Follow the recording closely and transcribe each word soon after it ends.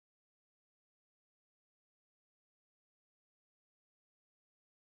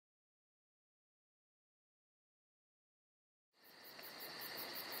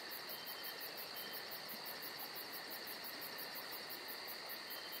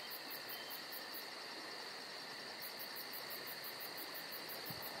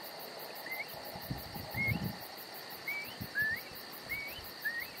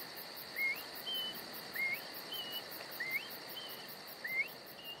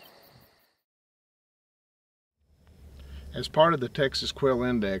As part of the Texas Quail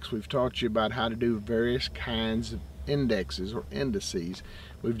Index, we've taught you about how to do various kinds of indexes or indices.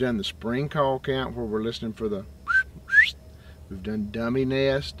 We've done the spring call count where we're listening for the we've done dummy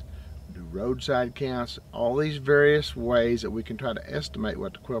nest, we do roadside counts, all these various ways that we can try to estimate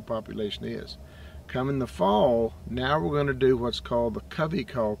what the quail population is. Come in the fall, now we're going to do what's called the covey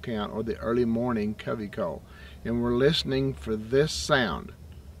call count, or the early morning covey call. And we're listening for this sound.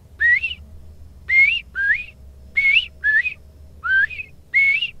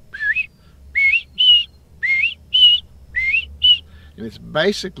 And it's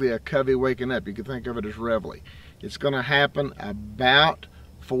basically a covey waking up. You can think of it as reveille. It's going to happen about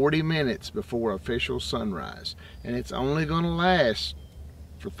 40 minutes before official sunrise. And it's only going to last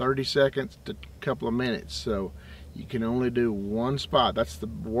for 30 seconds to a couple of minutes. So you can only do one spot. That's the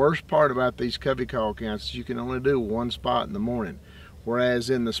worst part about these covey call counts. You can only do one spot in the morning. Whereas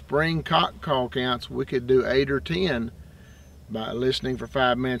in the spring cock call counts, we could do 8 or 10 by listening for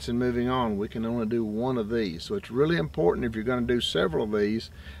 5 minutes and moving on. We can only do one of these. So it's really important, if you're going to do several of these,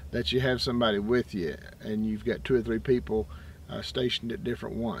 that you have somebody with you and you've got 2 or 3 people stationed at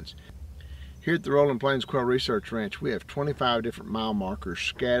different ones. Here at the Rolling Plains Quail Research Ranch, we have 25 different mile markers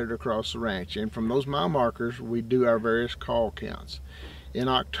scattered across the ranch, and from those mile markers we do our various call counts. In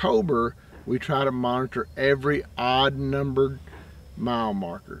October, we try to monitor every odd numbered mile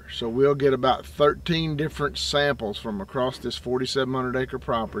marker. So we'll get about 13 different samples from across this 4,700 acre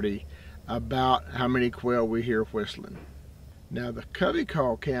property about how many quail we hear whistling. Now the covey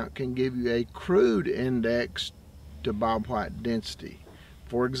call count can give you a crude index to bobwhite density.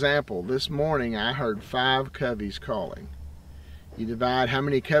 For example, this morning I heard 5 coveys calling. You divide how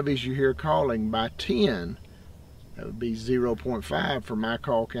many coveys you hear calling by 10, that would be 0.5 for my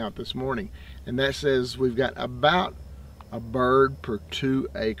call count this morning. And that says we've got about a bird per 2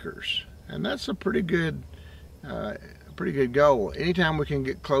 acres. And that's a pretty good goal. Anytime we can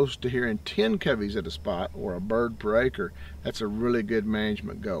get close to hearing 10 coveys at a spot, or a bird per acre, that's a really good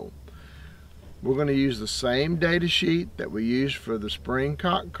management goal. We're going to use the same data sheet that we used for the spring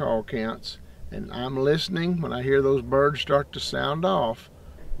cock call counts, and I'm listening. When I hear those birds start to sound off,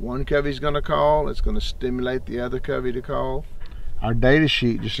 one covey's going to call. It's going to stimulate the other covey to call. Our data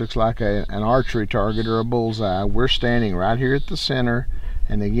sheet just looks like an archery target or a bullseye. We're standing right here at the center,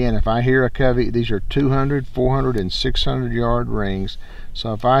 and again, if I hear a covey, these are 200, 400, and 600 yard rings.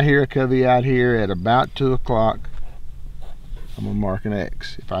 So if I hear a covey out here at about 2 o'clock, I'm going to mark an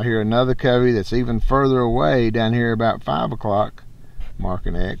X. If I hear another covey that's even further away down here about 5 o'clock, mark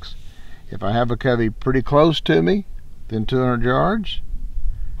an X. If I have a covey pretty close to me, then 200 yards,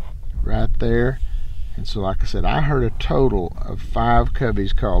 right there. And so like I said, I heard a total of 5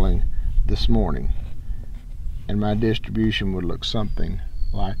 coveys calling this morning. And my distribution would look something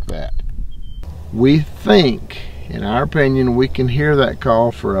like that. We think, in our opinion, we can hear that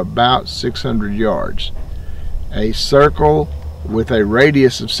call for about 600 yards. A circle with a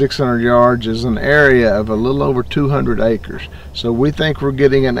radius of 600 yards is an area of a little over 200 acres. So we think we're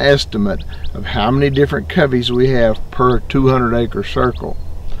getting an estimate of how many different coveys we have per 200 acre circle.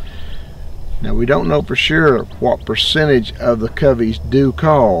 Now we don't know for sure what percentage of the coveys do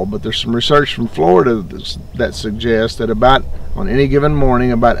call, but there's some research from Florida that suggests that about, on any given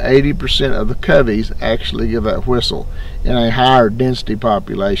morning, about 80% of the coveys actually give that whistle in a higher density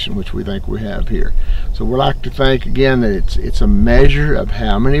population, which we think we have here. So we'd like to think again that it's a measure of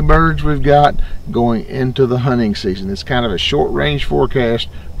how many birds we've got going into the hunting season. It's kind of a short range forecast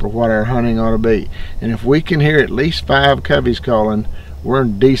for what our hunting ought to be. And if we can hear at least 5 coveys calling, we're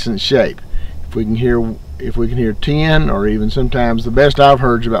in decent shape. If we can hear 10, or even sometimes the best I've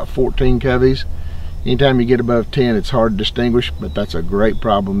heard is about 14 coveys. Anytime you get above 10, it's hard to distinguish, but that's a great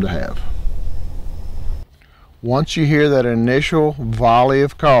problem to have. Once you hear that initial volley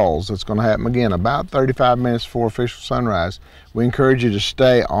of calls, that's going to happen again about 35 minutes before official sunrise, we encourage you to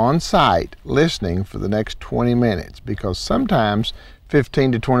stay on site listening for the next 20 minutes, because sometimes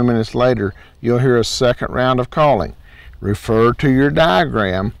 15 to 20 minutes later you'll hear a second round of calling. Refer to your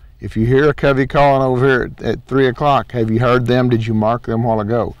diagram. If you hear a covey calling over here at 3 o'clock, have you heard them? Did you mark them a while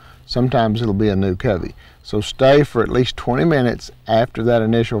ago? Sometimes it'll be a new covey. So stay for at least 20 minutes after that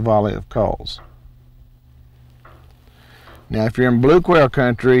initial volley of calls. Now if you're in blue quail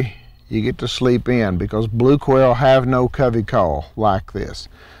country, you get to sleep in, because blue quail have no covey call like this.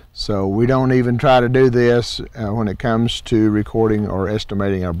 So we don't even try to do this when it comes to recording or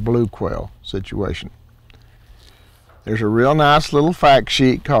estimating a blue quail situation. There's a real nice little fact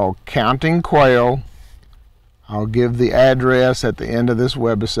sheet called Counting Quail. I'll give the address at the end of this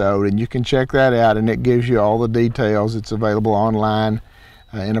webisode, and you can check that out, and it gives you all the details. It's available online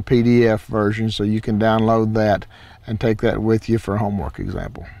in a PDF version, so you can download that and take that with you for a homework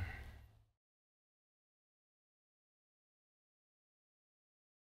example.